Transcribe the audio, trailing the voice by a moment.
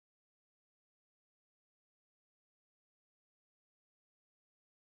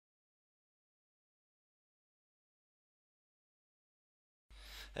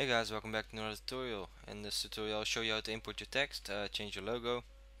Hey guys, welcome back to another tutorial. In this tutorial I'll show you how to import your text, change your logo.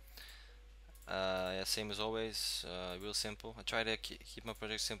 Yeah, same as always, real simple. I try to keep my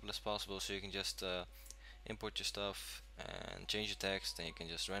project simple as possible so you can just import your stuff and change your text and you can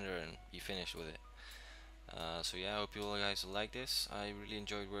just render and be finished with it. So yeah, I hope you all guys will like this. I really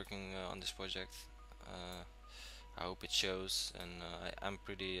enjoyed working on this project. Uh, I hope it shows and I'm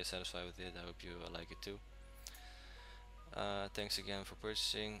pretty satisfied with it. I hope you like it too. Thanks again for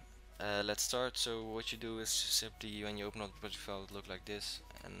purchasing. Let's start. So what you do is simply when you open up the project file, it look like this,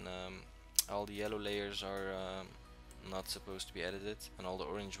 and all the yellow layers are not supposed to be edited, and all the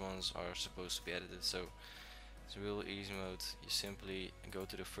orange ones are supposed to be edited. So it's a real easy mode. You simply go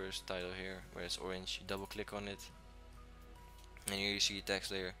to the first title here, where it's orange. You double click on it, and here you see a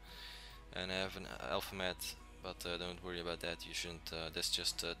text layer, and I have an alphabet, but don't worry about that. You shouldn't. That's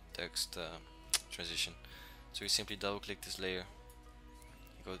just a text transition. So you simply double click this layer.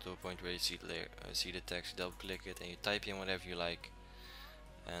 You go to a point where you see the layer, see the text, you double click it, and you type in whatever you like,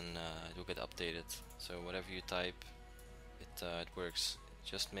 and it will get updated. So whatever you type, it works.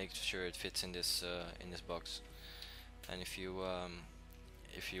 Just make sure it fits in this box. And if you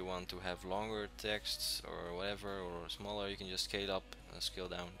want to have longer texts or whatever, or smaller, you can just scale up and scale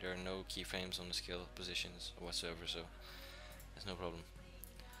down. There are no keyframes on the scale positions whatsoever, so there's no problem.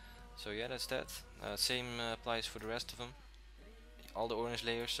 So yeah, that's that. Same applies for the rest of them. All the orange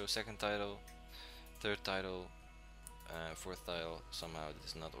layers, so second title, third title, fourth title. Somehow it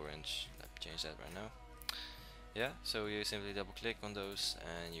is not orange. Let me change that right now. Yeah, so you simply double click on those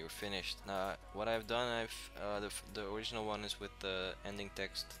and you're finished. Now what I've done, the original one is with the ending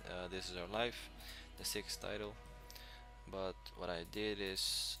text, this is our life, the sixth title. But what I did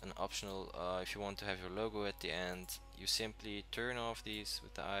is an optional, if you want to have your logo at the end, you simply turn off these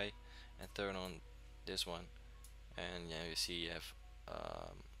with the eye and turn on this one, and yeah, you see you have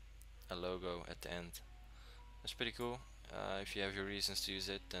a logo at the end. That's pretty cool. If you have your reasons to use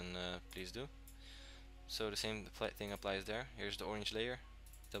it, then please do. So the same thing applies there. Here's the orange layer.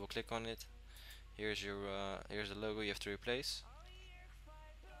 Double click on it. Here's the logo you have to replace.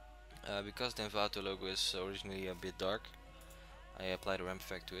 Because the Envato logo is originally a bit dark, I applied a ramp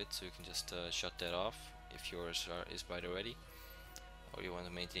effect to it, so you can just shut that off if yours is bright already, or you want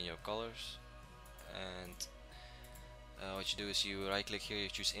to maintain your colors. And what you do is you right click here, you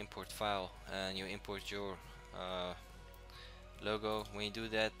choose import file, and you import your logo. When you do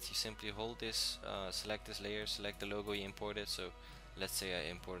that, you simply hold this, select this layer, select the logo you imported. So let's say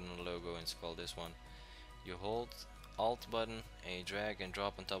I imported a logo and it's called this one. You hold Alt button and you drag and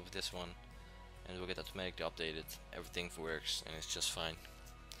drop on top of this one, and it will get automatically updated. Everything works and it's just fine.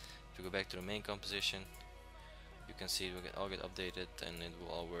 If you go back to the main composition, you can see it will all get updated and it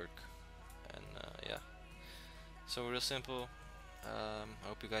will all work. And yeah, so real simple. I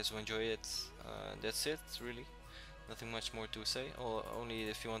hope you guys will enjoy it. That's it, really. Nothing much more to say. Only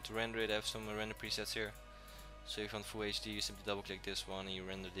if you want to render it, I have some render presets here. So if you want full HD, you simply double click this one and you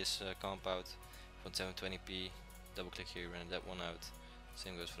render this comp out. If you want 720p, double click here, you render that one out.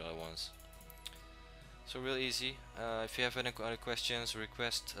 Same goes for the other ones. So real easy. If you have any other questions or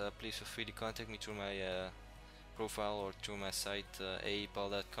requests, please feel free to contact me through my profile or through my site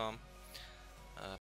aepal.com.